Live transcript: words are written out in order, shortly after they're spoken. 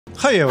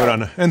Hi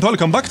everyone, and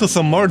welcome back to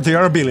some more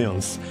DR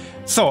Billions.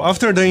 So,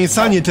 after the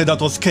insanity that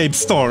was Cape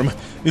Storm,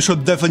 you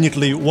should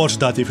definitely watch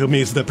that if you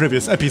missed the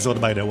previous episode,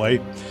 by the way.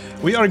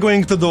 We are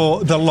going to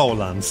do the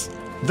Lowlands.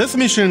 This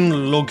mission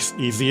looks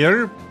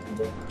easier,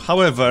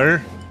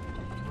 however,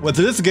 with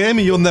this game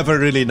you never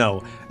really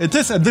know. It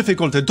is a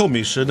difficulty 2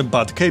 mission,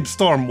 but Cape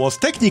Storm was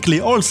technically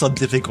also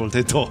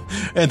difficulty 2,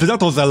 and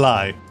that was a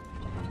lie.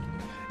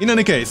 In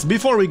any case,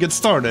 before we get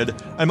started,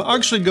 I'm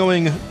actually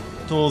going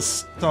to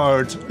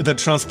start the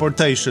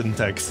transportation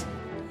techs,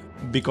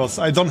 because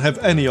I don't have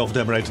any of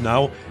them right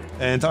now,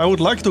 and I would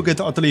like to get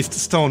at least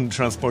stone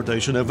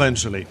transportation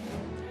eventually.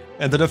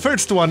 And the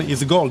first one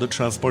is gold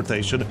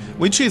transportation,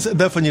 which is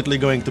definitely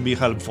going to be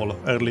helpful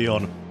early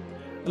on.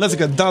 Let's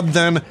get that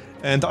then,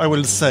 and I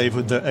will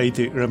save the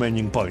 80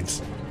 remaining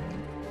points.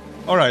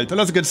 Alright,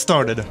 let's get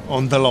started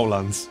on the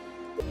Lowlands.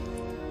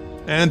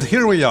 And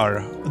here we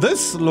are.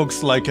 This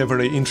looks like a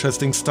very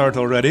interesting start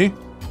already.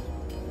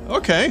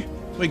 Okay,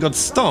 we got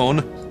stone,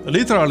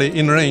 literally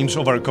in range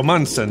of our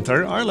command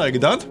center. I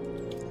like that.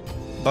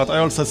 But I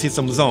also see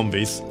some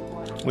zombies,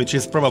 which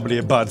is probably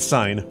a bad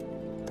sign.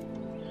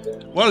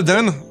 Well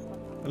then,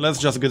 let's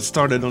just get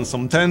started on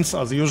some tents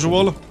as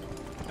usual,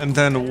 and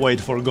then wait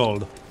for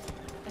gold.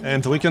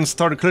 And we can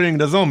start clearing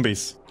the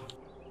zombies.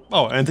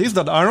 Oh, and is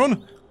that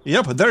iron?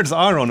 Yep, there's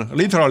iron,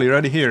 literally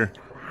right here.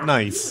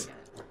 Nice.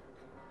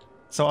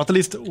 So at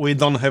least we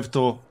don't have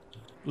to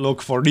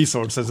look for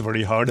resources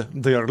very hard.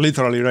 They are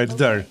literally right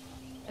there.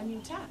 A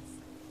new task.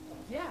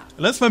 Yeah.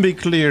 Let's maybe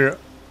clear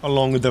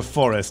along the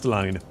forest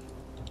line,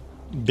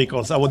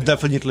 because I would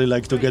definitely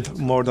like to get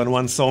more than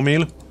one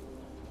sawmill.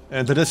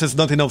 And this is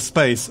not enough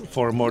space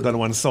for more than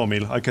one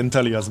sawmill, I can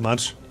tell you as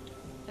much.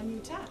 A new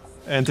task.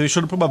 And we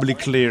should probably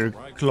clear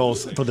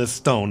close to the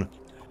stone,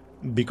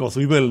 because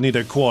we will need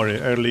a quarry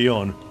early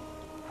on.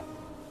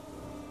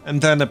 And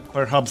then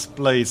perhaps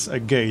place a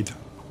gate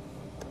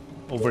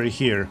over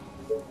here,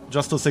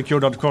 just to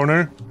secure that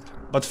corner.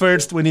 But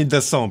first we need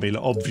the sawmill,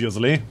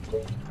 obviously.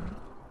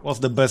 What's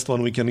the best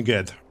one we can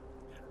get?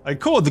 I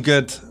could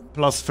get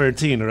plus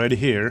 13 right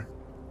here.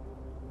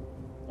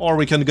 Or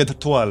we can get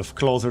 12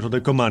 closer to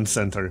the command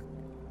center.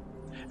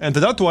 And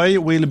that way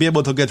we'll be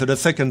able to get the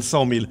second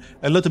sawmill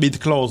a little bit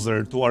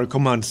closer to our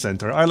command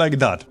center. I like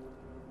that.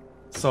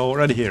 So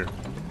right here.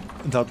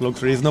 That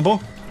looks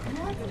reasonable.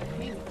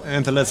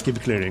 And let's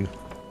keep clearing.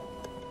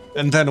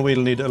 And then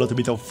we'll need a little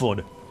bit of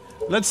food.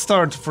 Let's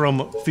start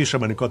from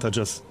fishermen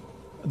cottages.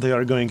 They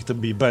are going to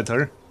be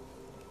better.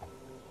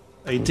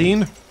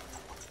 18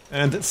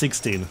 and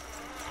 16.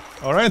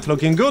 Alright,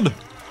 looking good.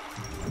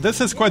 This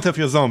is quite a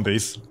few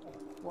zombies.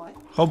 What?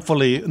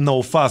 Hopefully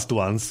no fast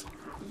ones,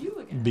 You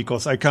again.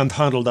 because I can't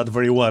handle that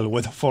very well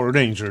with 4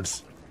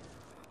 rangers.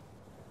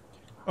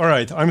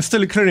 Alright, I'm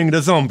still clearing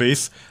the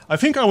zombies. I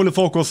think I will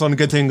focus on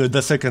getting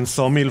the second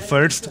sawmill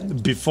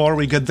first, before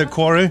we get the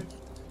quarry.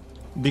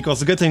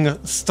 Because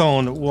getting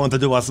stone won't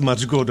do us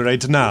much good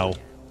right now.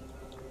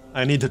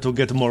 I need to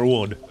get more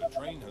wood.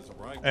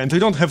 And we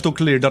don't have to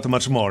clear that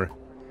much more.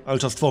 I'll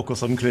just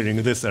focus on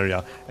clearing this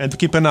area. And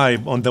keep an eye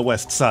on the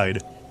west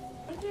side.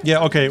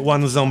 Yeah, okay,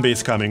 one zombie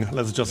is coming.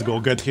 Let's just go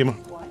get him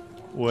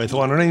with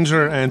one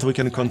ranger, and we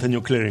can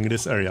continue clearing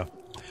this area.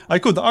 I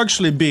could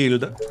actually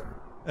build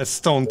a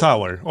stone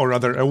tower, or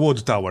rather a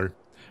wood tower.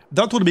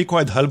 That would be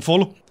quite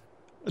helpful.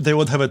 They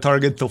would have a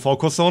target to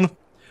focus on.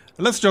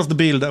 Let's just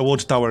build a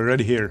wood tower right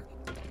here.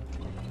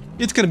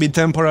 It can be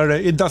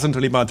temporary, it doesn't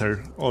really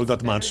matter all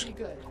that much. Pretty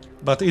good.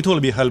 But it will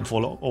be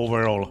helpful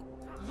overall.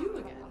 You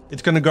again.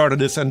 It can guard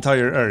this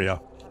entire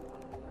area.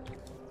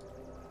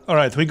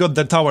 Alright, we got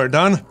the tower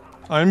done.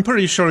 I'm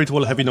pretty sure it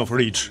will have enough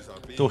reach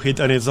to hit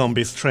any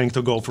zombies trying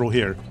to go through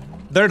here.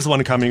 There's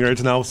one coming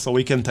right now, so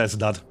we can test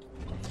that.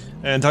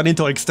 And I need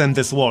to extend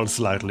this wall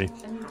slightly,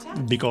 A new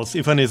task. because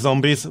if any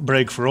zombies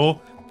break through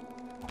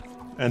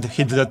and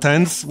hit the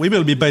tents, we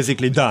will be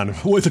basically done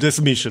with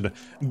this mission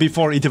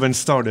before it even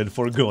started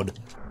for good.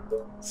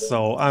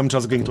 So I'm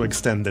just going to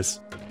extend this.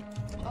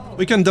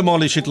 We can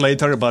demolish it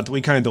later, but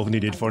we kind of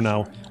need it for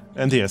now.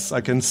 And yes,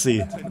 I can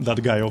see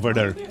that guy over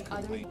there.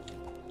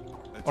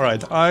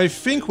 Alright, I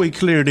think we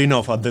cleared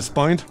enough at this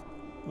point.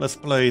 Let's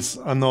place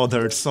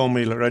another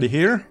sawmill right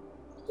here.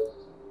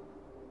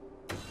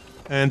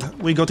 And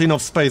we got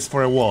enough space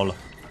for a wall,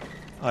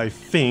 I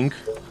think.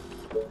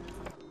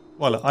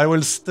 Well, I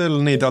will still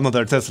need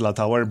another Tesla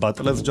tower, but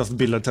let's just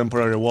build a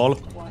temporary wall.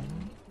 What?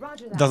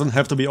 Roger that. Doesn't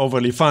have to be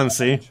overly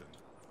fancy.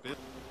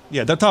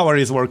 Yeah, the tower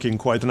is working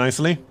quite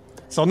nicely.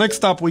 So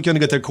next up we can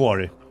get a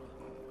quarry.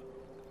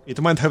 It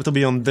might have to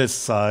be on this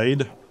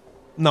side.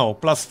 No,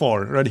 plus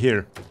 4, right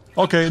here.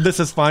 Okay, this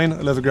is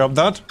fine, let's grab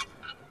that.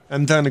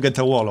 And then get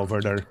a wall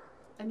over there.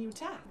 A new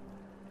task.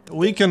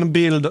 We can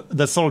build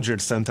the soldier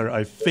center,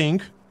 I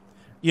think.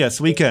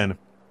 Yes, we can.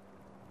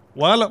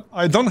 Well,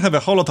 I don't have a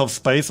whole lot of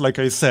space, like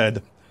I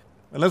said.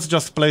 Let's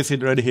just place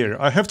it right here.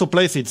 I have to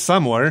place it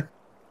somewhere.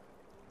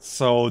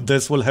 So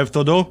this will have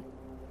to do.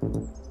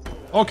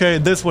 Okay,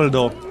 this will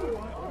do.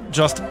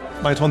 Just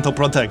might want to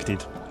protect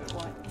it.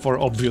 For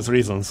obvious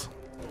reasons.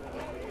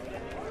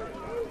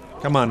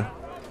 Come on.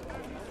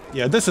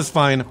 Yeah, this is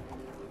fine.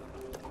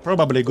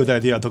 Probably a good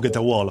idea to get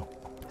a wall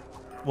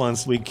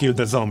once we kill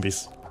the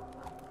zombies.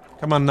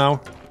 Come on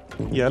now.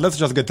 Yeah, let's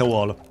just get a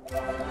wall.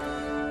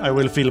 I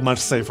will feel much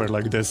safer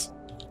like this.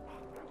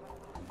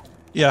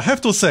 Yeah, I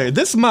have to say,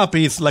 this map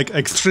is like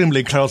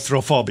extremely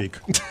claustrophobic.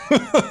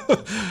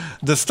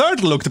 The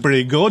start looked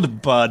pretty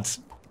good, but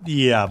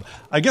yeah,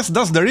 I guess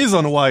that's the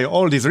reason why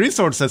all these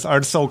resources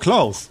are so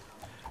close.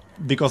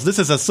 Because this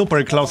is a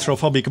super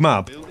claustrophobic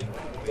map.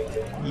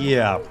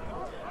 Yeah.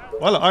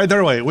 Well,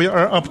 either way, we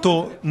are up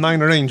to 9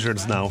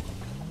 rangers now.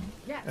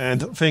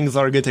 And things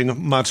are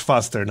getting much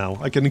faster now.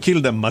 I can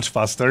kill them much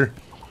faster.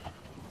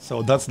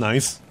 So that's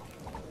nice.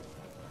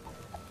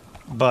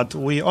 But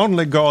we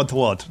only got,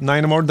 what,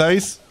 9 more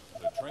days?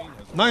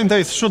 9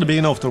 days should be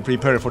enough to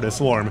prepare for the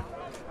swarm.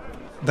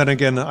 Then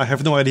again, I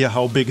have no idea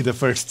how big the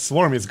first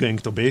swarm is going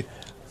to be.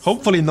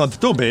 Hopefully not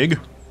too big.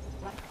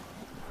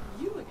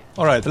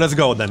 Alright, let's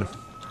go then.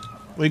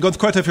 We got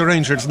quite a few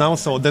rangers now,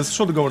 so this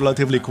should go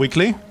relatively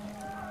quickly.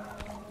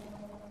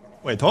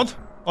 Wait, what?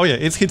 Oh yeah,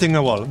 it's hitting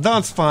a wall.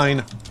 That's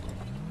fine.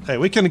 Hey,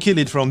 we can kill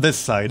it from this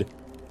side.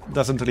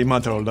 Doesn't really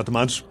matter all that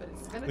much.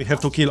 We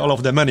have to kill all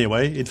of them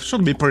anyway. It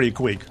should be pretty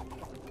quick.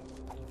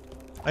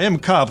 I am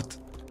capped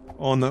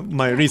on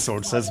my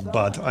resources,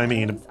 but I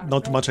mean,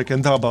 not much I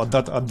can do about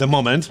that at the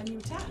moment.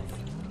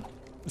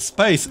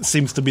 Space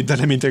seems to be the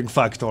limiting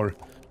factor.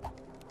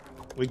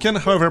 We can,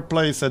 however,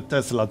 place a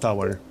Tesla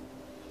tower.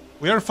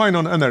 We are fine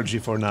on energy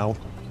for now.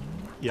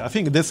 Yeah, I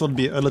think this would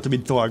be a little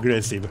bit too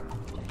aggressive.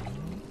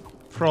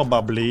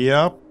 Probably,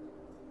 yeah.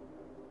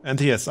 And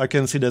yes, I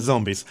can see the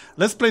zombies.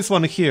 Let's place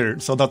one here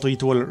so that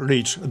it will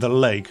reach the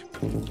lake.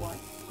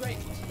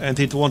 And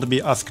it won't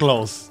be as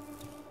close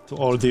to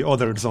all the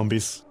other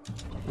zombies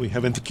we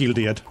haven't killed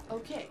yet.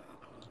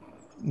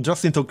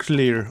 Just need to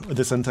clear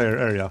this entire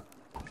area.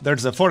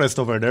 There's a forest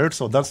over there,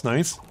 so that's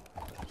nice.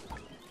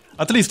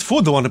 At least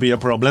food won't be a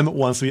problem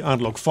once we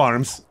unlock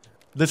farms.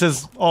 This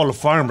is all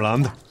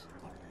farmland.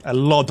 A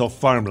lot of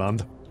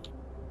farmland.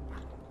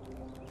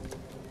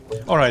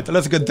 Alright,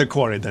 let's get the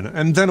quarry then.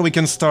 And then we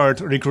can start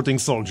recruiting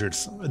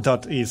soldiers.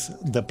 That is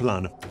the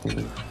plan.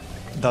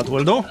 That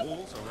will do.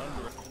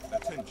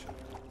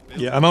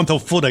 Yeah, amount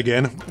of food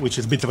again, which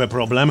is a bit of a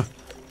problem.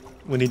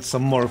 We need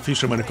some more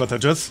fisherman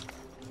cottages.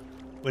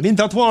 We need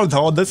that wall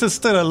though. This is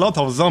still a lot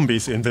of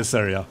zombies in this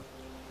area.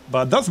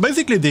 But that's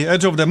basically the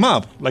edge of the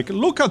map. Like,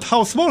 look at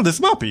how small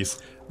this map is.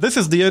 This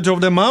is the edge of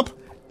the map,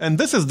 and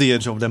this is the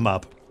edge of the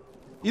map.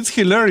 It's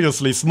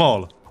hilariously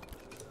small.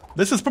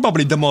 This is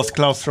probably the most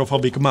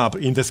claustrophobic map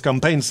in this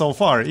campaign so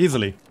far,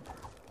 easily.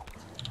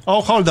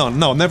 Oh, hold on.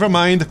 No, never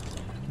mind.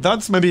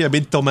 That's maybe a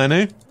bit too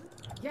many.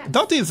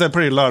 That is a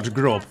pretty large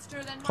group.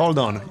 Hold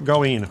on,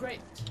 go in.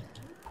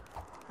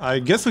 I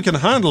guess we can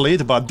handle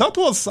it, but that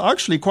was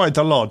actually quite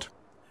a lot.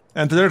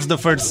 And there's the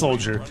first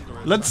soldier.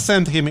 Let's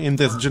send him in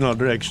this general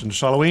direction,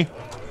 shall we?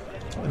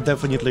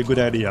 Definitely a good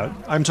idea.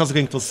 I'm just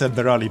going to set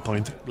the rally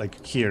point,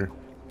 like here.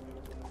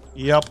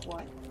 Yep.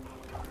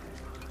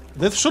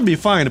 This should be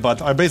fine,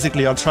 but I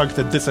basically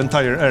attracted this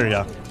entire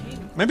area.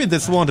 Maybe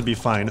this won't be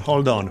fine,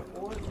 hold on.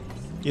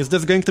 Is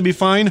this going to be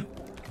fine?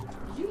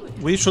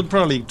 We should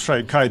probably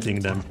try kiting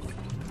them.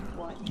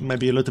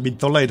 Maybe a little bit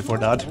too late for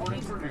that.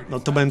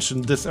 Not to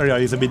mention this area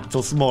is a bit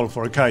too small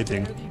for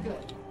kiting.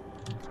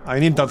 I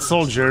need that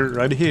soldier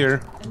right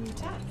here.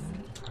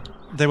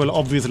 They will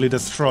obviously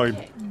destroy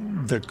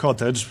the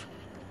cottage.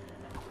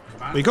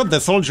 We got the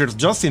soldiers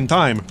just in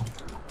time.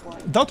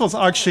 That was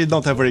actually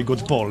not a very good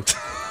pull.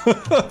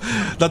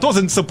 That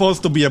wasn't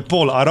supposed to be a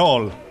pull at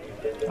all.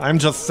 I'm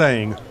just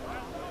saying.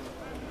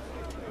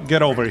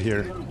 Get over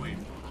here.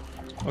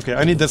 Okay,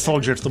 I need the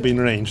soldiers to be in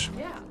range.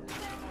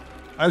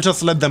 I'll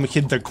just let them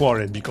hit the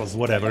quarry, because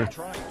whatever.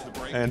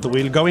 And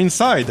we'll go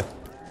inside.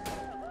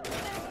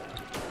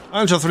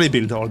 I'll just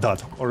rebuild all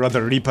that, or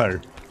rather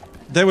repair.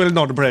 They will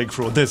not break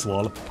through this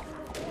wall.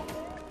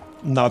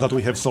 Now that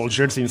we have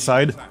soldiers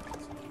inside.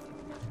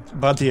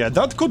 But yeah,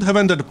 that could have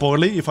ended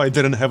poorly if I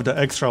didn't have the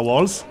extra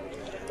walls.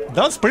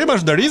 That's pretty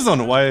much the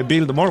reason why I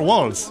build more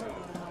walls.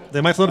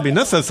 They might not be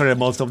necessary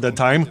most of the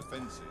time,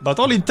 but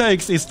all it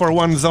takes is for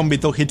one zombie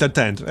to hit a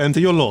tent, and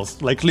you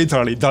lose. Like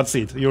literally, that's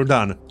it, you're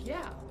done.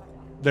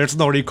 There's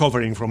no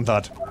recovering from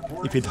that,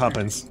 if it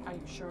happens.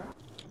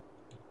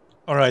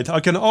 Alright, I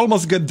can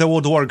almost get the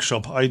wood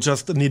workshop, I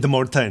just need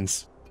more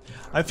tents.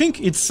 I think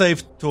it's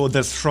safe to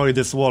destroy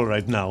this wall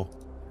right now.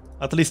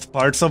 At least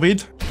parts of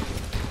it.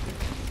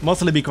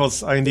 Mostly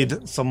because I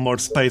need some more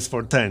space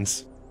for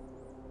tents.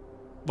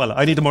 Well,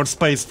 I need more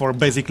space for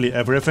basically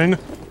everything,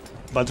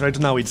 but right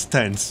now it's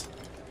tents.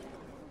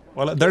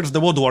 Well, there's the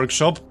wood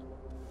workshop.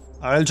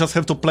 I'll just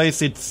have to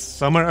place it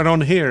somewhere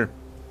around here.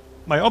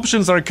 My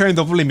options are kind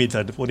of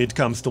limited when it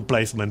comes to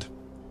placement.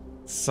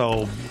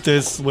 So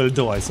this will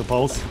do, I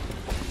suppose.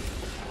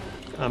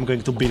 I'm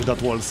going to build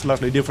that wall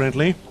slightly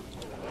differently.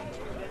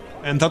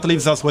 And that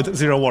leaves us with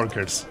 0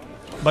 workers.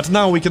 But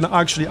now we can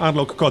actually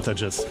unlock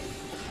cottages.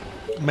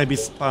 Maybe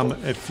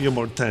spam a few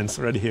more tents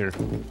right here.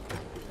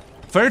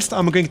 First,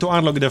 I'm going to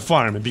unlock the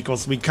farm,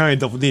 because we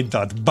kind of need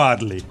that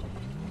badly.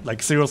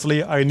 Like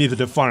seriously, I need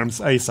the farms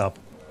ASAP.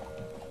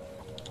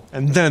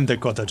 And then the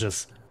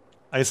cottages.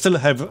 I still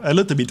have a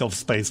little bit of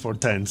space for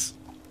tents.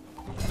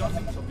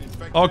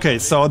 Okay,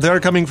 so they're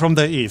coming from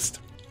the east.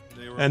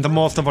 And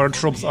most of our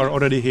troops are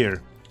already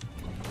here.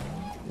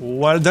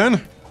 Well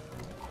then,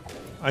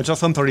 I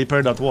just want to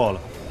repair that wall.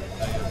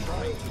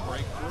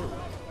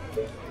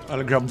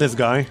 I'll grab this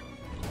guy.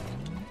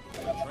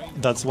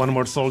 That's one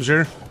more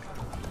soldier.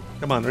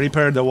 Come on,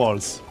 repair the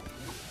walls.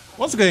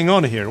 What's going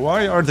on here?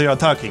 Why are they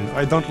attacking?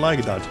 I don't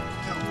like that.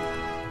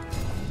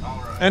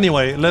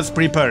 Anyway, let's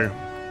prepare.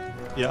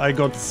 Yeah, I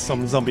got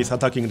some zombies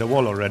attacking the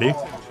wall already.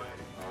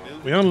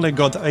 We only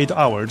got 8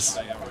 hours.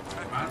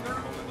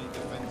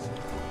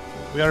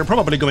 We are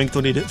probably going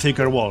to need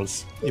thicker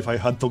walls, if I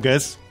had to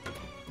guess.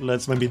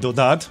 Let's maybe do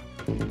that.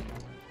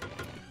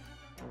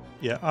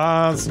 Yeah,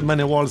 as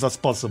many walls as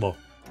possible.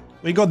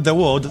 We got the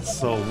wood,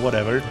 so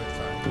whatever.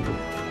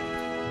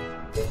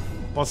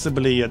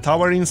 Possibly a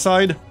tower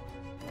inside.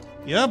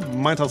 Yep,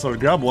 might as well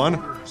grab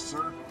one.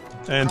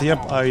 And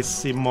yep, I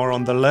see more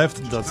on the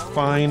left, that's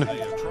fine.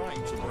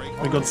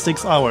 We got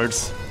 6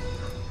 hours.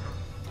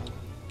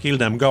 Kill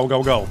them, go,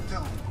 go, go.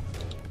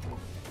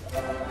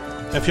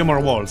 A few more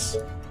walls.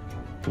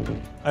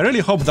 I really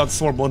hope that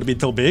sword won't be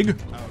too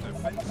big,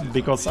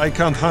 because I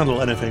can't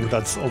handle anything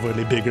that's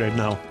overly big right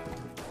now.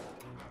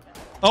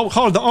 Oh,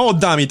 hold on, oh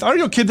damn it, are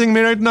you kidding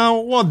me right now?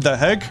 What the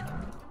heck?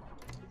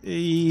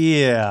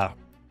 Yeah.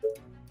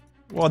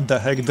 What the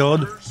heck,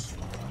 dude?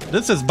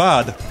 This is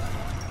bad.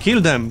 Kill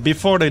them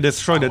before they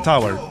destroy the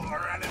tower.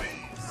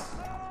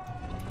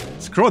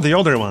 Screw the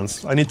other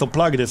ones, I need to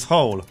plug this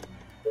hole.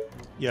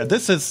 Yeah,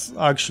 this is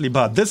actually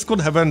bad. This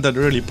could have ended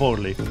really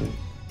poorly.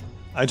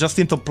 I just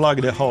need to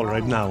plug the hole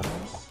right now.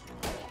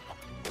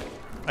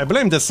 I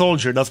blame the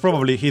soldier, that's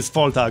probably his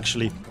fault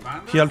actually.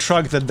 He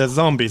attracted the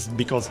zombies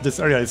because this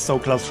area is so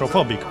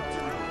claustrophobic.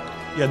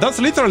 Yeah, that's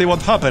literally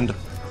what happened.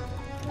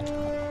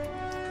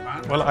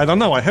 Well, I don't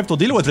know, I have to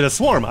deal with the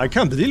swarm. I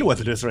can't deal with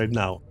this right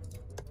now.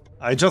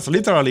 I just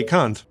literally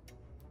can't.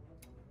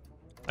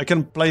 I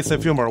can place a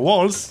few more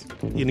walls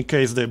in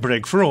case they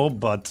break through,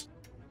 but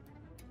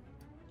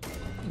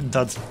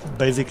that's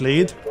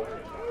basically it.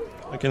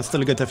 I can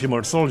still get a few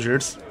more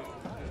soldiers.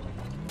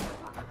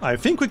 I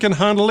think we can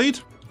handle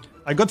it.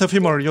 I got a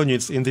few more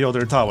units in the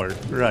other tower,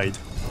 right.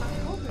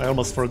 I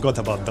almost forgot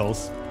about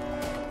those.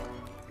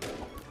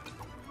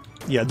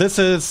 Yeah, this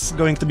is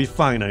going to be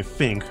fine, I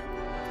think.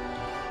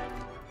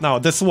 Now,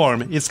 the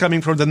swarm is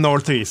coming from the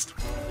northeast.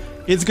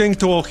 It's going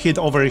to hit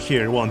over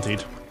here, won't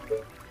it?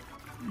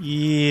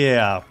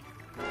 Yeah.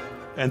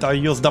 And I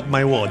used up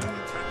my wood.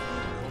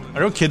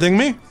 Are you kidding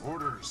me?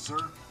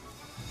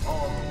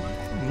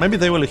 Maybe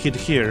they will hit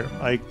here.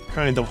 I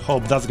kind of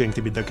hope that's going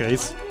to be the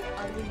case.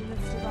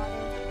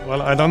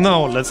 Well, I don't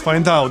know. Let's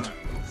find out.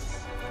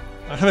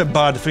 I have a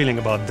bad feeling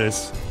about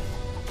this.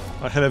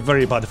 I have a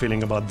very bad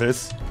feeling about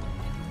this.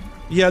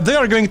 Yeah, they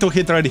are going to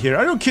hit right here.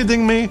 Are you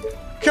kidding me?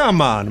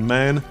 Come on,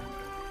 man.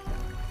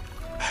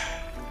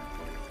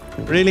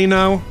 Really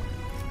now?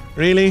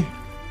 Really?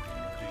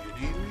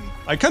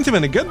 I can't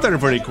even get there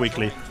very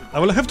quickly. I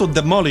will have to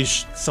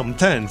demolish some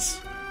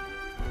tents.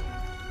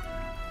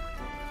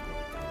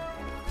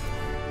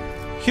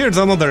 Here's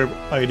another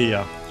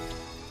idea.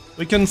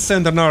 We can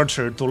send an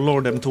archer to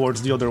lure them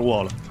towards the other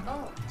wall.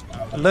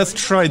 Let's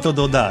try to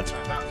do that.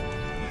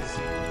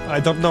 I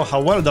don't know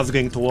how well that's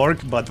going to work,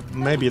 but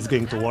maybe it's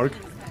going to work.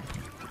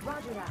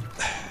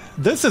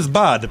 This is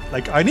bad.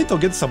 Like, I need to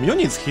get some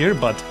units here,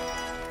 but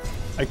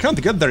I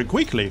can't get there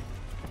quickly.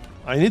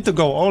 I need to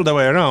go all the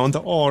way around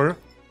or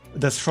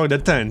destroy the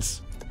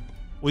tents,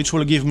 which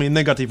will give me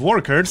negative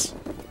workers.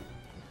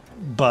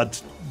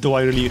 But do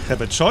I really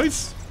have a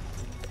choice?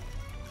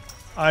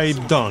 I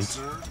don't.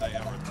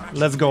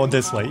 Let's go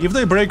this way. If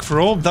they break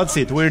through, that's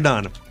it, we're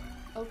done.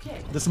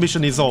 This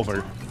mission is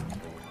over.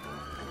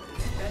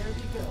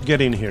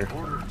 Get in here.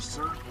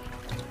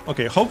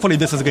 Okay, hopefully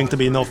this is going to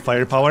be enough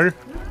firepower.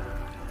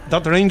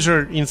 That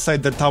ranger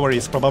inside the tower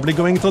is probably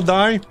going to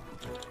die.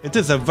 It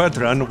is a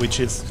veteran, which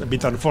is a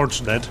bit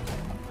unfortunate.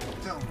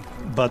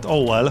 But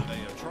oh well.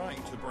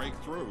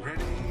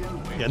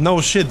 Yeah,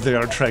 no shit they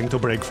are trying to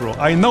break through.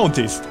 I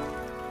noticed.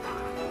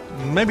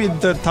 Maybe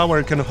the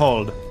tower can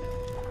hold.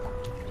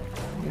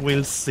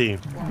 We'll see.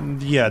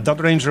 Yeah, that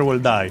ranger will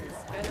die.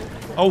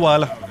 Oh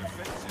well.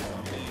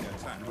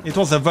 It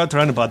was a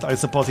veteran, but I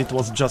suppose it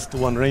was just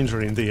one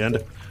ranger in the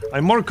end.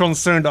 I'm more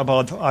concerned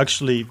about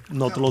actually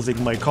not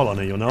losing my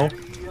colony, you know?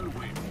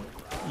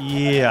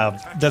 Yeah,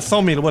 the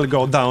sawmill will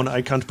go down,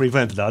 I can't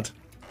prevent that.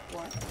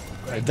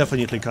 I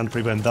definitely can't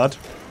prevent that.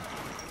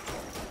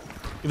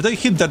 If they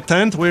hit that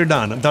tent, we're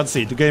done. That's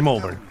it, game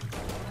over.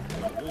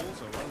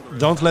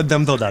 Don't let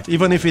them do that,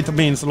 even if it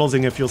means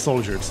losing a few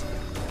soldiers.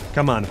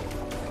 Come on.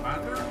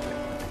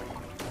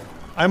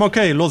 I'm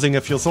okay losing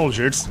a few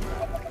soldiers.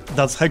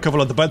 That's heck of a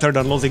lot better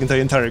than losing the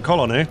entire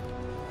colony,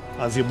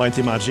 as you might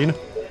imagine.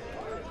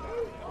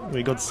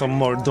 We got some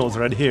more those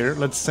right here.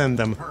 Let's send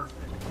them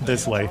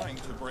this way.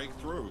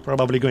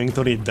 Probably going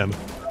to need them.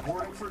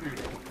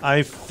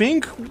 I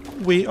think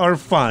we are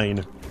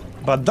fine.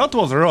 But that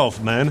was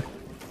rough, man.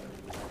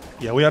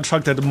 Yeah, we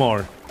attracted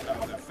more.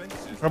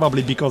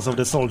 Probably because of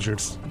the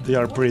soldiers. They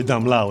are pretty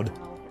damn loud.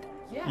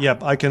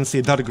 Yep, I can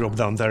see that group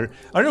down there.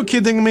 Are you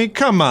kidding me?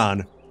 Come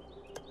on!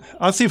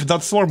 As if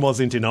that swarm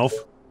wasn't enough.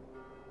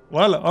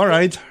 Well,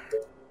 alright.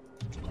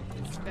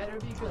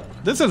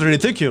 This is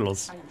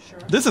ridiculous.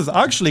 This is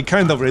actually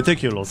kind of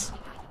ridiculous.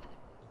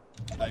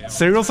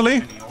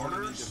 Seriously?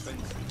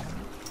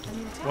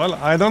 Well,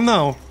 I don't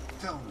know.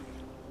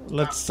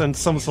 Let's send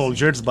some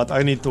soldiers, but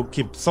I need to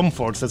keep some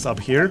forces up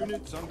here.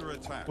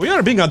 We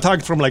are being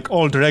attacked from like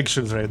all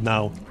directions right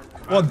now.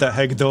 What the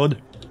heck,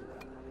 dude?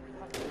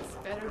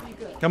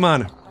 Come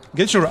on,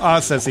 get your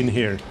asses in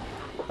here.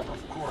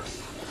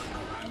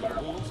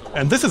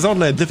 And this is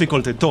only a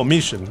difficulty 2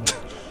 mission.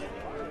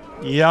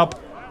 Yup.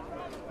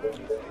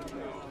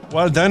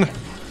 Well then,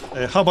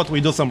 how about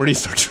we do some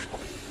research?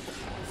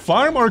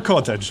 Farm or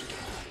cottage?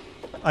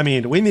 I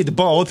mean, we need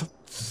both,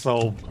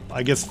 so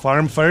I guess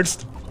farm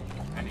first.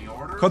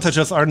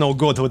 Cottages are no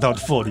good without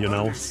food, you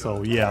know,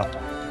 so yeah.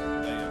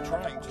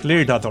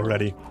 Clear that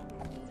already.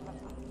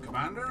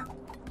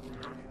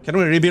 Can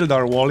we rebuild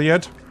our wall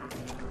yet?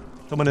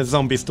 Too many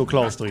zombies too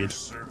close to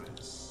it.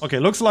 Okay,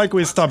 looks like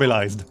we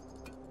stabilized.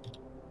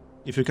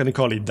 If you can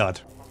call it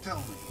that.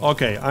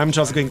 Okay, I'm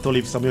just going to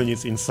leave some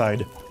units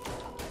inside.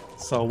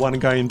 So one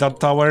guy in that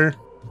tower.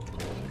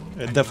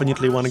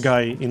 Definitely one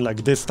guy in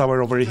like this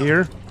tower over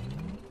here.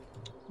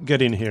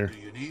 Get in here.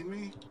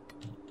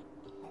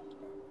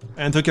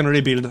 And we can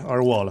rebuild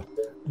our wall.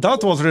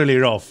 That was really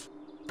rough.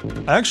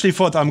 I actually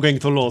thought I'm going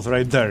to lose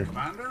right there.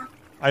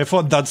 I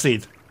thought that's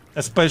it.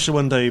 Especially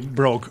when they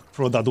broke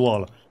through that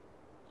wall.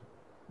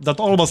 That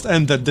almost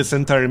ended this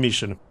entire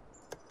mission.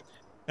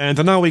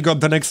 And now we got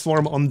the next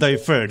swarm on day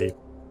 30.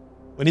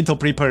 We need to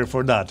prepare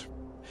for that.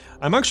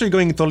 I'm actually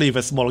going to leave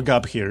a small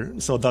gap here,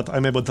 so that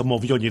I'm able to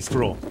move units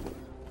through.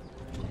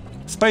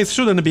 Space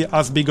shouldn't be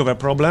as big of a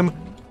problem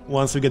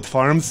once we get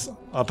farms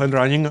up and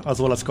running,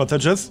 as well as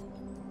cottages.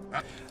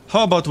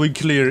 How about we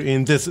clear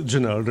in this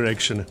general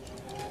direction?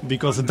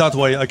 Because that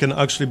way I can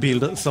actually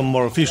build some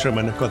more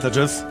fishermen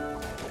cottages.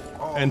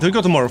 And we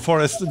got more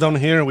forests down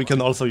here, we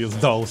can also use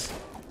those.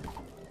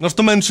 Not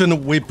to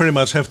mention, we pretty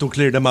much have to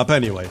clear the map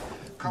anyway,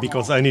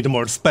 because I need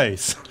more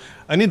space.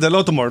 I need a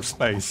lot more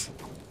space.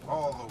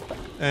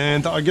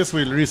 And I guess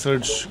we'll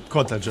research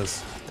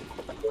cottages.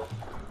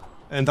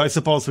 And I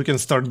suppose we can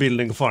start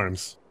building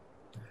farms.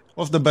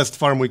 What's the best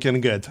farm we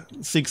can get?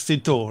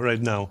 62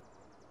 right now.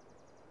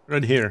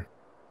 Right here.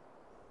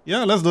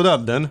 Yeah, let's do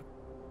that then.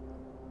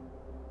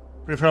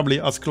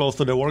 Preferably as close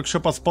to the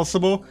workshop as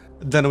possible,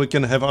 then we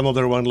can have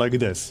another one like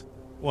this,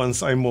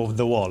 once I move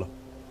the wall.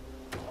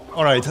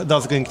 Alright,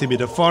 that's going to be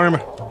the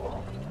farm.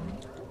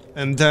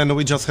 And then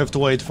we just have to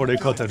wait for the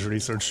cottage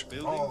research.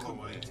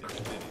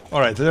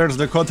 Alright, there's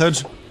the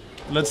cottage.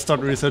 Let's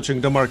start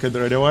researching the market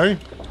right away.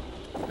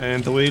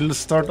 And we'll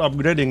start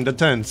upgrading the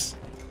tents.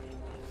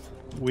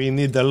 We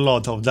need a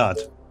lot of that.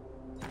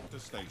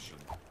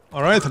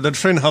 Alright, the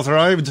train has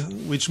arrived,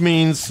 which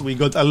means we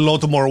got a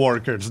lot more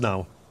workers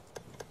now.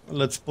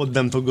 Let's put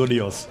them to good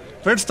use.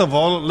 First of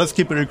all, let's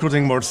keep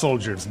recruiting more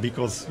soldiers,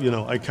 because, you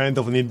know, I kind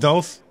of need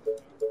those.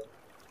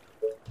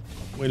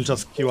 We'll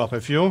just queue up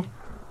a few.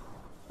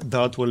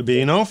 That will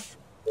be enough.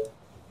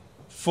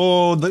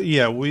 Food,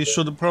 yeah, we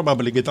should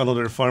probably get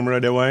another farm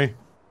right away.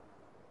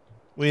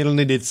 We'll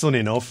need it soon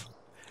enough.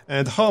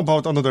 And how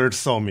about another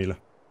sawmill?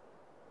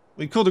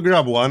 We could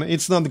grab one,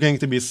 it's not going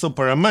to be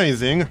super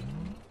amazing.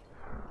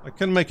 I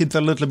can make it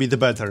a little bit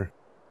better.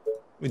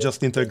 We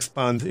just need to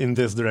expand in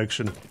this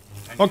direction.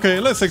 Okay,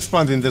 let's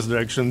expand in this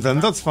direction then,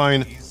 that's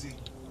fine.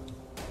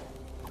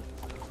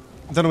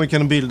 Then we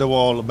can build a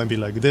wall, maybe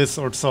like this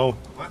or so.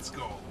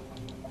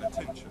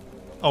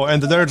 Oh,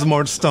 and there's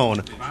more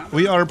stone.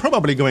 We are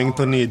probably going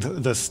to need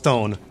the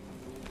stone.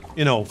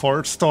 You know,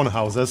 for stone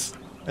houses.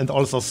 And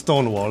also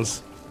stone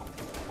walls.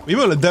 We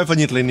will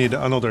definitely need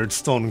another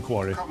stone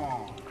quarry.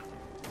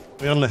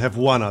 We only have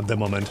one at the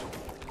moment.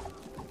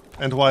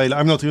 And while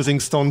I'm not using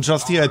stone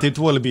just yet, it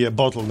will be a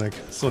bottleneck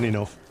soon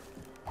enough.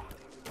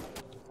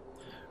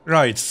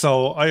 Right,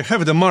 so I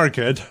have the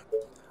market.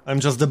 I'm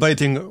just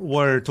debating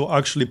where to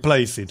actually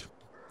place it.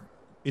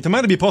 It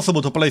might be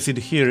possible to place it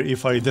here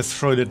if I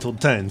destroy the 2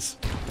 tents.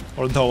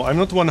 Although I'm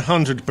not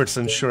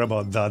 100% sure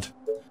about that.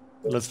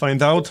 Let's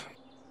find out.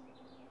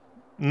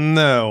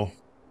 No.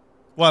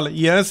 Well,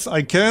 yes,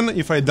 I can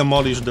if I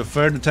demolish the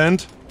 3rd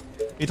tent.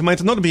 It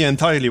might not be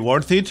entirely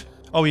worth it.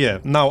 Oh yeah,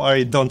 now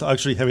I don't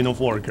actually have enough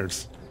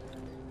workers.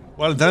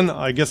 Well then,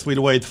 I guess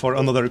we'll wait for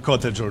another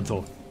cottage or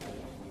 2.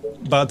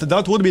 But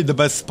that would be the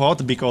best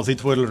spot, because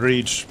it will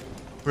reach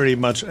pretty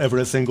much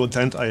every single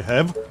tent I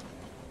have.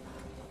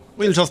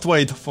 We'll just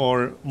wait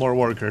for more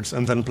workers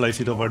and then place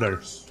it over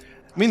there.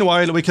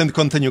 Meanwhile, we can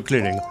continue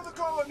clearing.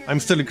 I'm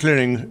still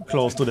clearing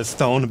close to the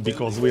stone,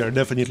 because we are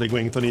definitely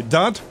going to need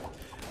that.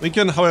 We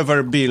can,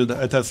 however, build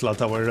a Tesla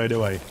tower right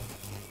away.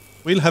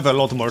 We'll have a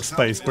lot more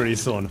space pretty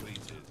soon.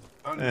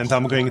 And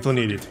I'm going to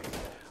need it.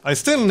 I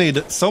still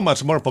need so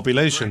much more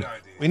population.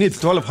 We need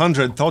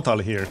 1200 total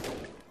here.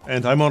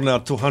 And I'm only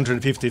at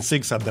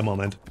 256 at the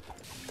moment.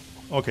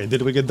 Okay,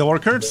 did we get the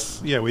workers?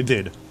 Yeah, we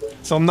did.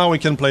 So now we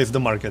can place the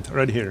market,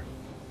 right here.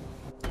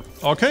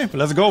 Okay,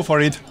 let's go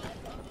for it.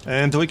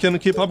 And we can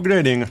keep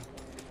upgrading.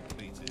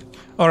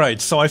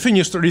 Alright, so I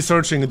finished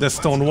researching the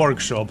stone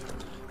workshop.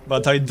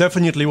 But I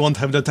definitely won't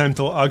have the time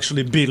to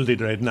actually build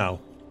it right now.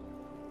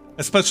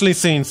 Especially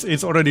since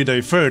it's already day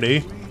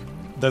 30.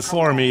 The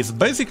swarm is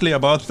basically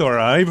about to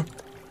arrive.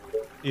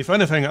 If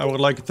anything, I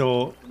would like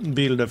to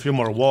build a few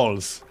more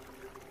walls.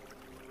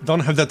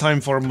 Don't have the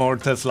time for more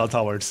Tesla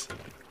towers.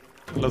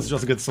 Let's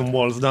just get some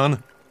walls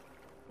done.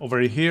 Over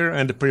here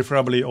and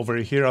preferably over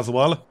here as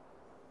well.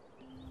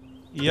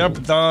 Yep,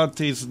 that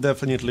is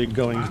definitely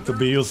going to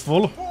be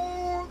useful.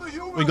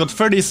 We got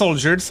 30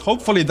 soldiers.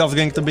 Hopefully that's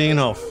going to be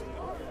enough.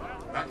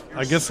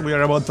 I guess we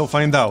are about to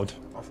find out.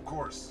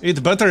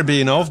 It better be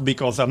enough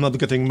because I'm not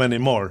getting many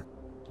more.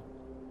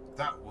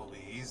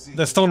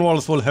 The stone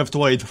walls will have to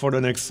wait for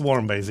the next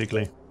swarm,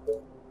 basically.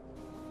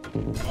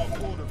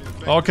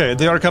 Okay,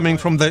 they are coming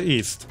from the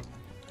east.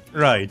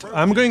 Right,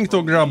 I'm going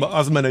to grab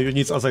as many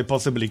units as I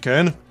possibly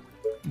can,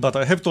 but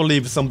I have to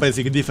leave some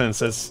basic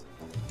defenses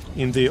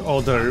in the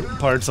other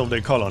parts of the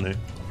colony.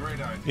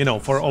 You know,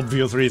 for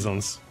obvious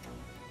reasons.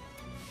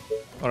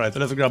 Alright,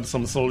 let's grab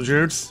some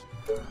soldiers.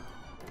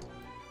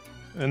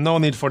 And no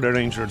need for the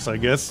rangers, I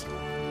guess.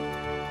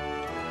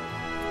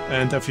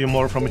 And a few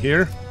more from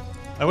here.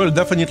 I will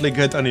definitely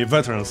get any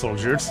veteran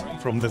soldiers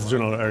from this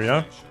general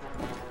area.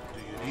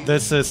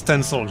 This is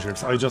 10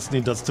 soldiers. I just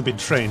need that stupid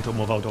train to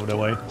move out of the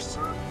way.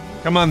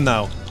 Come on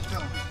now.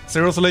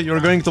 Seriously, you're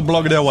going to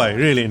block the way,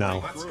 really now?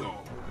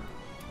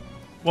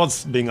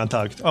 What's being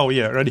attacked? Oh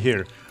yeah, right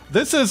here.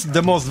 This is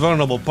the most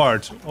vulnerable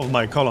part of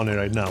my colony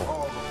right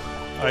now.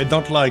 I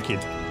don't like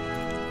it.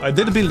 I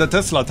did build a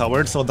Tesla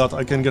tower so that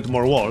I can get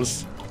more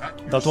walls.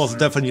 That was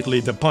definitely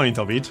the point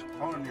of it.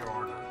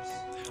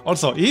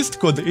 Also, east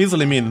could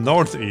easily mean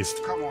northeast,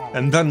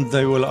 and then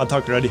they will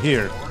attack right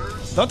here.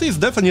 That is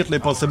definitely a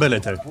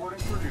possibility.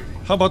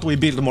 How about we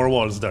build more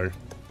walls there,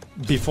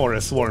 before a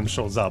swarm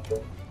shows up?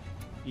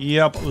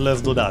 Yep,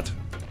 let's do that.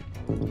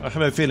 I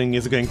have a feeling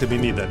it's going to be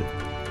needed.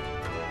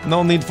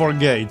 No need for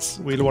gates,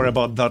 we'll worry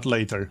about that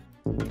later.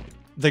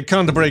 They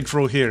can't break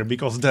through here,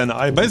 because then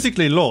I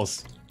basically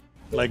lose.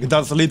 Like,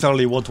 that's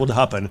literally what would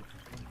happen.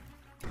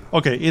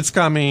 Okay, it's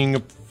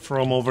coming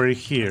from over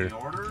here.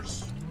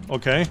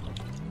 Okay.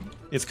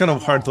 It's kind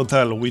of hard to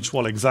tell which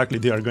wall exactly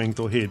they are going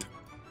to hit.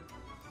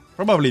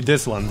 Probably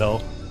this one,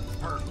 though.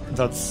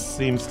 That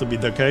seems to be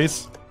the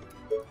case.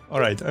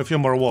 Alright, a few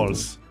more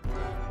walls.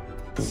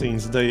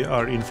 Since they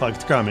are in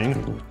fact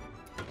coming.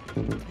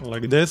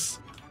 Like this.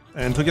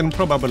 And we can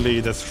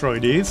probably destroy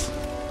these.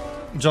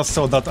 Just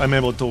so that I'm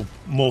able to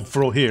move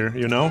through here,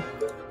 you know?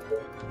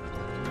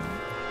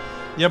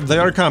 Yep, they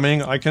are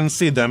coming, I can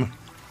see them.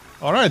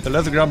 Alright,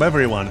 let's grab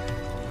everyone.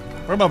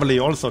 Probably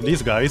also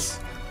these guys.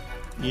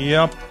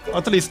 Yep,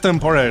 at least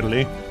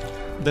temporarily.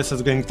 This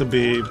is going to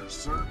be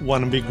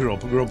one big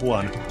group, group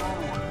 1.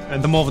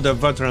 And move the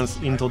veterans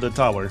into the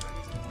tower.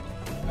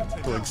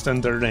 To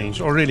extend their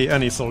range, or really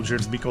any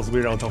soldiers because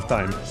we're out of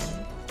time.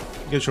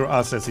 Get your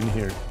assets in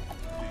here.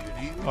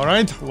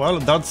 Alright, well,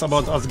 that's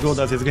about as good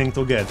as it's going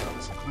to get.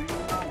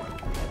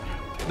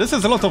 This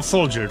is a lot of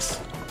soldiers.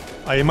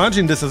 I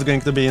imagine this is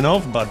going to be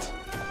enough, but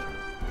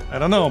I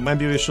don't know,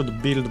 maybe we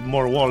should build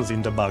more walls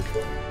in the back.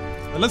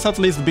 Let's at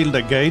least build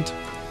a gate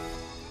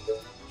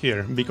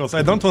here, because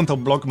I don't want to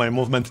block my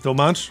movement too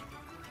much.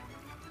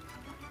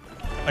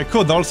 I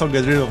could also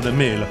get rid of the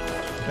mill.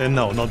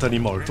 No, not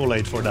anymore, too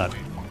late for that.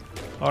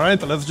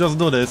 Alright, let's just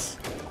do this.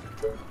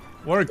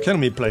 Where can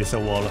we place a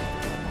wall?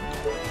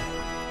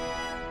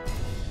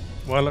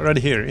 Well, right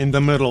here, in the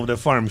middle of the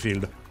farm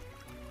field.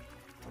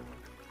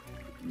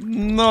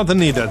 Not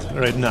needed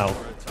right now.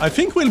 I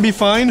think we'll be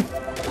fine.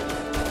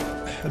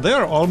 They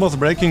are almost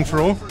breaking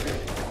through.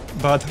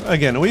 But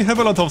again, we have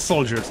a lot of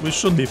soldiers, we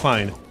should be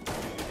fine.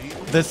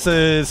 This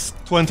is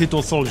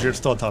 22 soldiers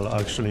total,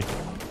 actually.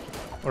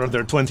 Or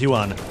rather,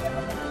 21.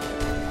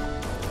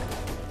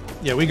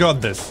 Yeah, we got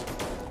this.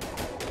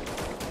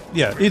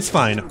 Yeah, it's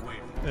fine.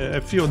 A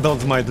few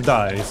dogs might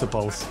die, I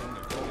suppose.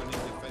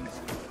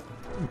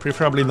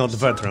 Preferably not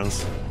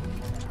veterans.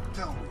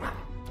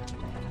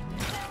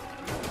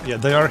 Yeah,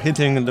 they are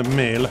hitting the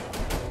mill.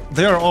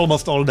 They are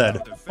almost all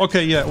dead.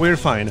 Okay, yeah, we're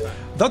fine.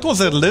 That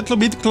was a little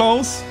bit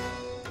close,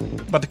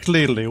 but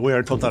clearly we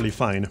are totally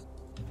fine.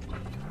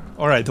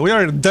 Alright, we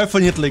are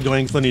definitely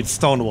going to need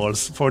stone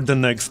walls for the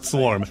next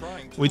swarm,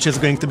 which is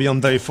going to be on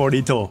day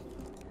 42.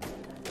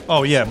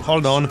 Oh yeah,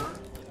 hold on.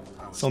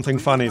 Something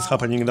funny is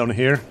happening down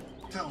here.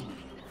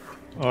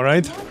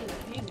 Alright,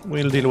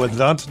 we'll deal with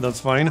that, that's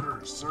fine.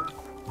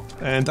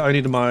 And I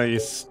need my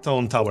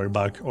stone tower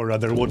back, or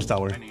rather wood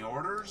tower.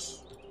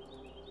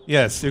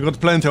 Yes, you got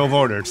plenty of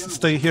orders.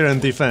 Stay here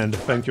and defend,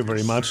 thank you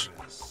very much.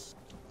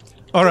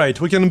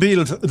 Alright, we can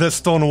build the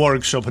stone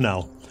workshop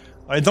now.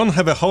 I don't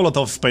have a whole lot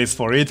of space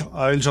for it,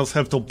 I'll just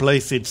have to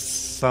place it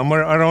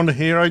somewhere around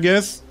here, I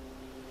guess.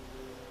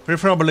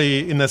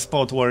 Preferably in a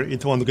spot where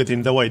it won't get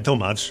in the way too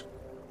much.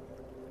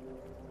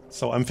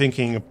 So I'm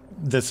thinking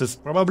This is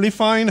probably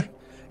fine.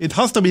 It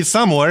has to be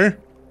somewhere.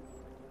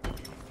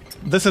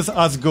 This is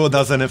as good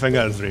as anything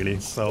else, really,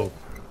 so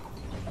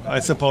I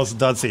suppose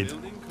that's it.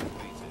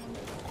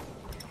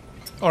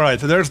 Alright,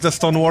 there's the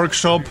stone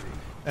workshop,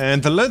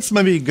 and let's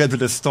maybe get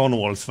the stone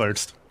walls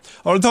first.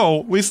 Although,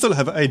 we still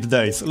have 8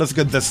 days, let's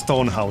get the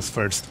stone house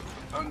first.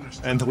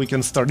 And we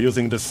can start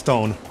using the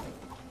stone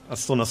as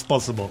soon as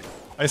possible.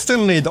 I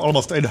still need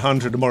almost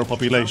 800 more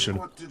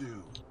population.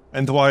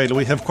 And while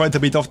we have quite a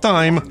bit of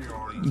time,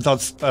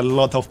 that's a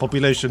lot of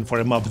population for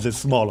a map this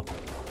small.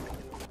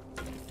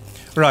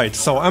 Right,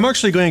 so I'm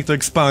actually going to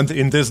expand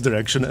in this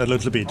direction a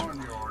little bit,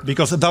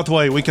 because that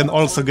way we can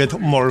also get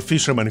more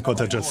fishermen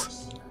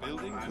cottages.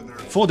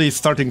 Food is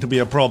starting to be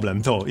a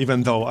problem though,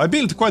 even though I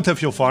built quite a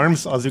few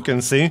farms, as you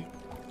can see.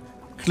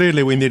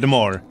 Clearly we need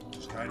more.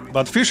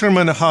 But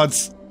fishermen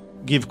huts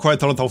give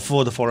quite a lot of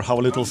food for how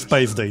little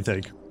space they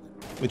take.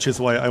 Which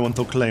is why I want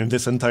to claim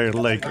this entire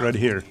lake right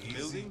here.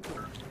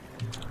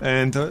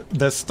 And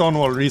the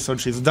stonewall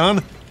research is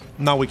done.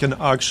 Now we can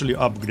actually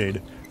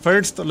upgrade.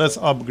 First, let's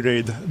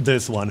upgrade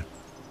this one,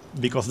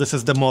 because this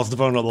is the most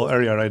vulnerable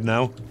area right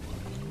now.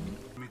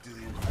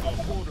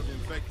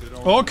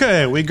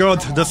 Okay, we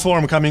got the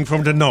swarm coming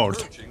from the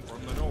north.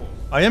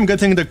 I am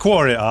getting the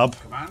quarry up,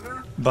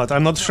 but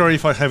I'm not sure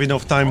if I have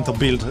enough time to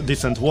build a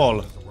decent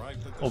wall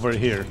over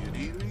here.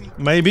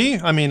 Maybe?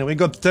 I mean, we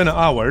got 10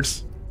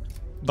 hours,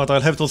 but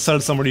I'll have to sell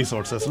some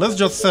resources. Let's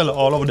just sell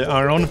all of the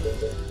iron,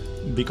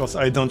 because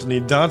I don't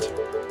need that,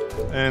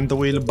 and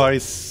we'll buy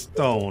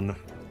stone.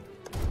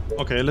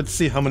 Okay, let's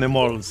see how many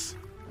malls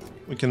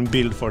we can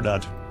build for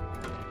that.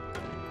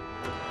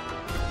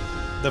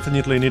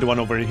 Definitely need one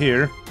over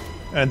here.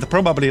 And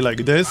probably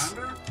like this.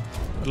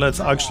 Let's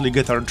actually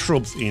get our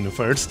troops in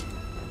first.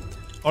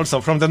 Also,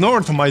 from the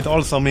north might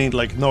also mean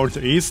like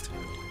northeast.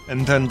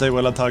 And then they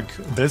will attack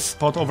this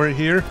spot over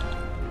here.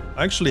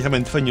 I actually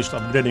haven't finished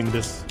upgrading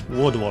this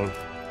wood wall.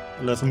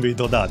 Let me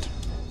do that.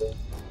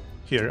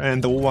 Here,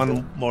 and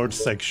one more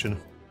section.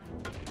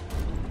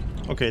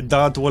 Okay,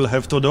 that will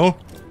have to do.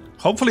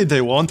 Hopefully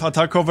they won't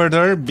attack over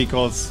there,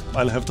 because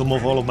I'll have to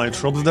move all of my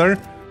troops there.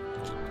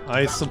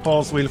 I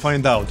suppose we'll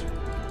find out.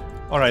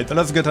 Alright,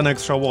 let's get an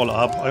extra wall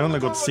up. I only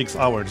got 6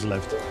 hours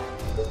left.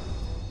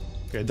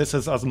 Okay, this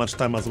is as much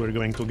time as we're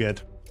going to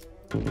get.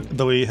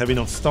 Do we have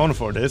enough stone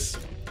for this?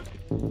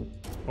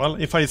 Well,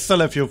 if I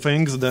sell a few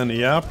things, then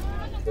yeah.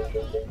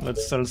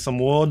 Let's sell some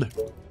wood.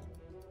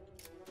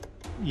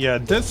 Yeah,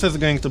 this is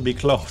going to be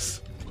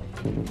close.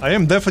 I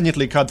am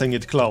definitely cutting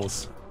it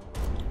close.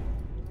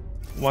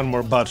 One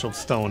more batch of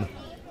stone.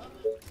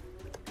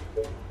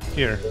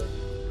 Here.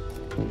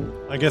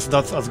 I guess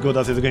that's as good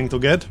as it's going to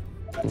get.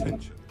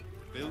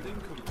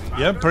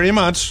 Yeah, pretty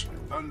much.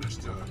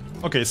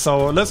 Okay,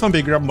 so let's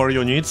maybe grab more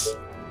units.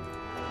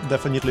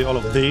 Definitely all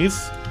of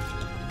these.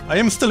 I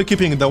am still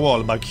keeping the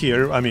wall back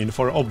here, I mean,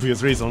 for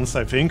obvious reasons,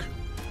 I think.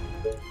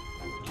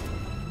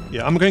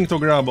 Yeah, I'm going to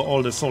grab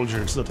all the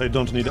soldiers that I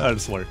don't need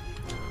elsewhere.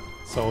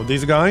 So,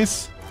 these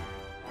guys.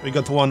 We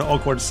got one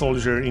awkward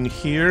soldier in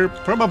here.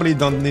 Probably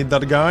don't need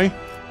that guy.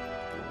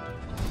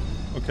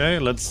 Okay,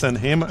 let's send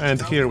him.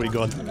 And here we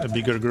got a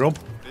bigger group.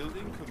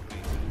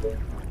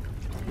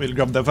 We'll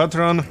grab the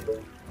veteran.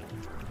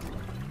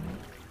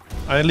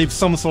 I leave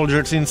some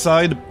soldiers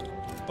inside,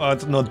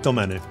 but not too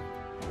many.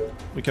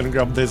 We can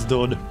grab this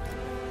dude.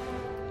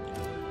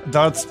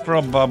 That's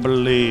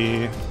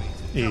probably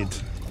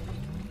it.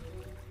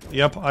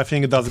 Yep, I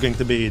think that's going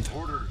to be it.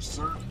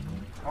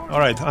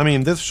 Alright, I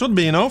mean, this should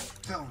be enough.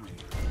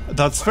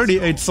 That's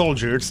 38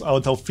 soldiers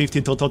out of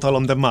 52 total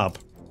on the map.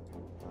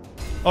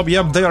 Oh,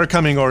 yep, they are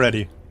coming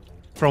already.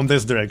 From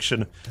this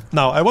direction.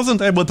 Now, I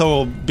wasn't able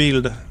to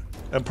build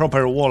a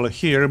proper wall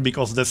here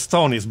because the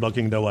stone is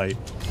blocking the way.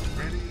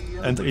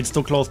 And it's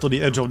too close to the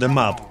edge of the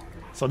map.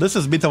 So this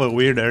is a bit of a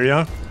weird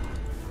area.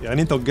 Yeah, I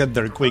need to get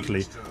there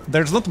quickly.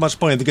 There's not much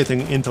point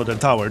getting into the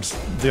towers.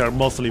 They are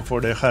mostly for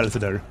the health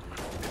there.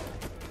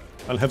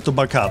 I'll have to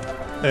back up.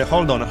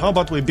 Hold on, how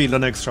about we build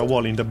an extra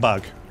wall in the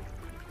back?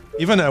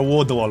 Even a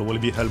wood wall will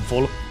be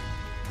helpful.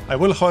 I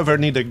will, however,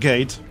 need a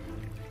gate,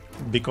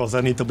 because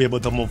I need to be able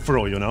to move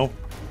through, you know?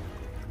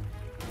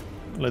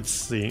 Let's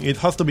see, it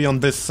has to be on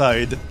this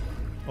side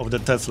of the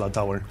Tesla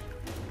tower.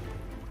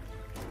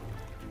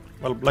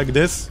 Well, like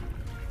this.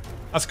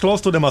 As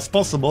close to them as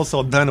possible,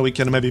 so then we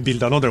can maybe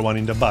build another one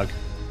in the back.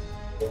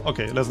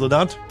 Okay, let's do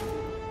that.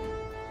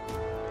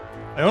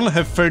 I only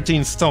have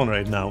 13 stone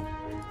right now.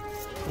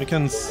 We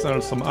can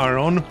sell some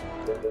iron,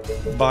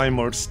 buy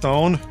more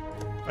stone.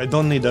 I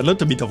don't need a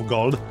little bit of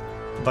gold,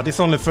 but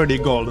it's only 30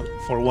 gold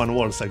for one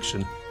wall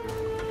section.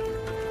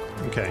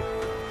 Okay.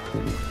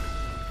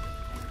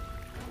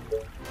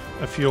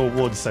 A few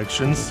wood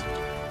sections,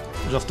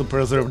 just to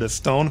preserve the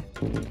stone.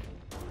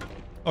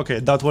 Okay,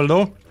 that will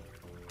do.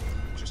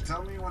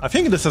 I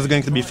think this is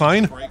going to be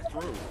fine.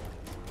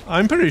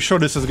 I'm pretty sure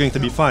this is going to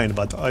be fine,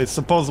 but I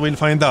suppose we'll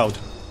find out.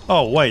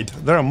 Oh, wait,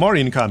 there are more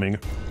incoming.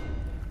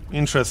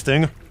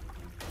 Interesting.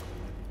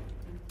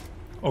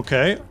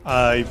 Okay,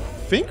 I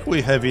think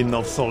we have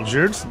enough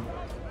soldiers,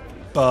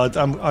 but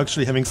I'm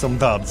actually having some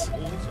doubts.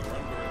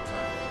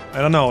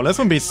 I don't know, let's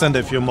maybe send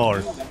a few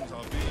more.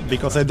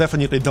 Because I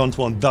definitely don't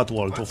want that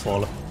wall to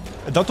fall.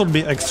 That would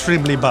be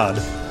extremely bad.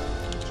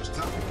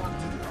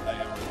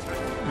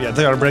 Yeah,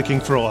 they are breaking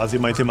through, as you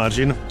might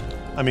imagine.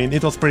 I mean,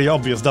 it was pretty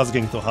obvious that's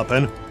going to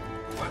happen.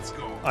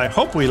 I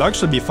hope we'll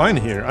actually be fine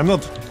here. I'm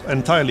not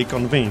entirely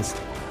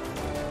convinced.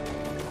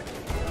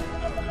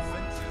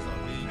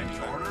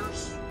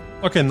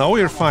 Okay, now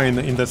we're fine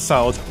in the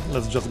south.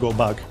 Let's just go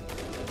back.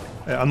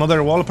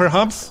 Another wall,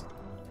 perhaps?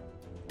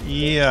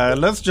 Yeah,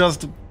 let's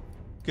just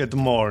get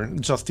more,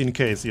 just in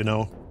case, you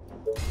know.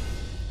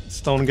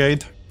 Stone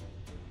gate.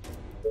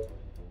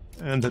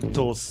 And the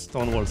two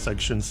stone wall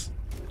sections.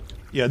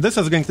 Yeah, this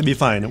is going to be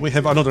fine. We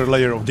have another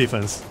layer of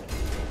defense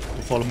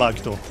to fall back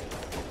to.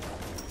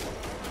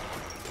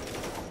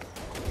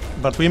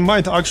 But we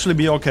might actually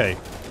be okay.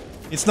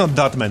 It's not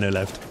that many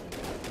left.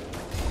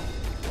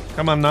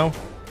 Come on now.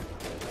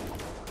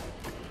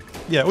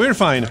 Yeah, we're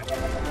fine.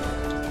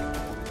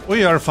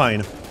 We are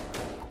fine.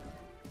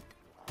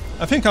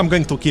 I think I'm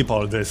going to keep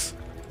all this.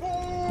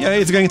 Yeah,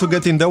 it's going to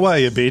get in the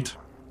way a bit.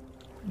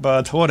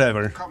 But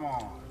whatever.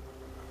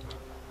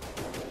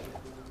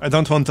 I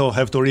don't want to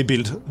have to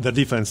rebuild the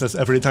defenses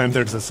every time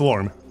there's a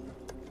swarm.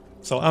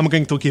 So I'm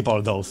going to keep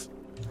all those.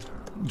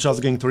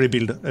 Just going to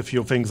rebuild a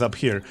few things up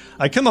here.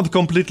 I cannot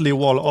completely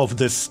wall off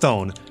this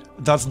stone.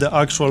 That's the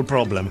actual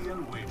problem.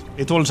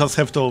 It will just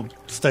have to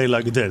stay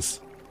like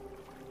this.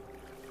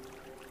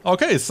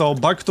 Okay, so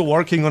back to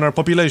working on our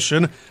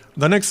population.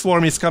 The next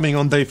swarm is coming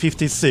on day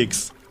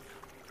 56.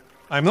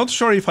 I'm not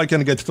sure if I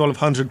can get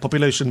 1200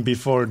 population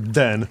before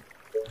then.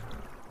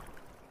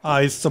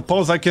 I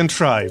suppose I can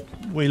try.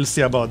 We'll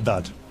see about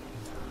that.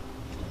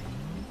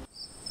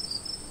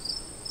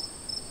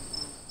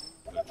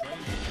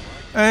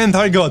 And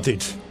I got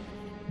it.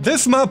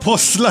 This map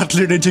was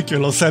slightly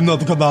ridiculous, I'm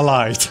not gonna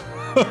lie.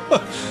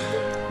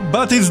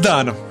 But it's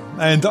done,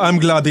 and I'm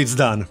glad it's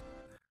done.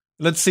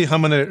 Let's see how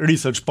many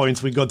research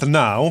points we got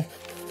now.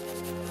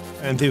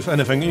 And if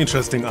anything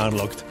interesting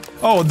unlocked.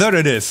 Oh, there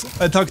it is.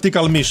 A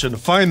tactical mission,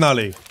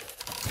 finally.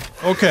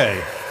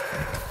 Okay.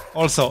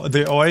 Also,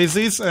 the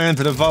Oasis and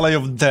the Valley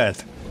of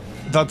Death.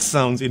 That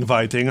sounds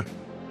inviting.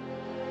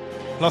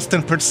 Plus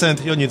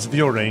 10% units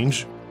view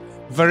range.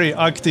 Very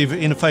active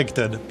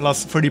infected,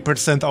 plus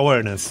 30%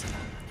 awareness.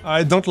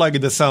 I don't like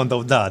the sound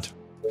of that.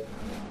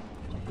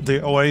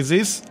 The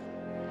Oasis?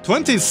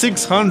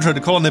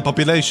 2600 colony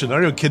population,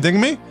 are you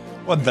kidding me?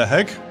 What the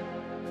heck?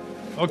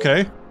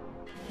 Okay.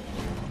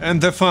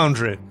 And the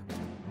Foundry.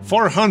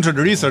 400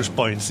 research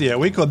points, yeah,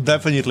 we could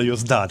definitely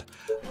use that.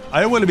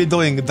 I will be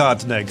doing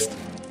that next.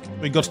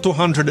 We got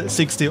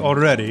 260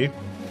 already.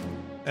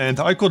 And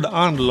I could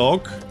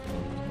unlock...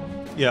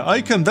 Yeah,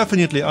 I can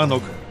definitely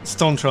unlock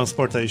stone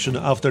transportation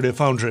after the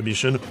Foundry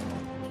mission.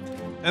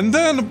 And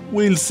then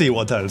we'll see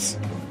what else.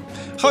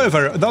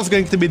 However, that's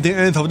going to be the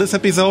end of this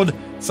episode.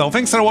 So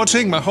thanks for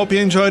watching, I hope you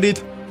enjoyed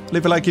it.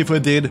 Leave a like if you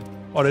did,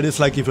 or a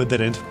dislike if you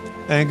didn't.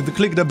 And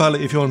click the bell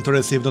if you want to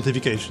receive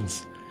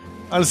notifications.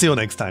 I'll see you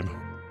next time.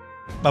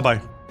 Bye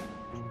bye.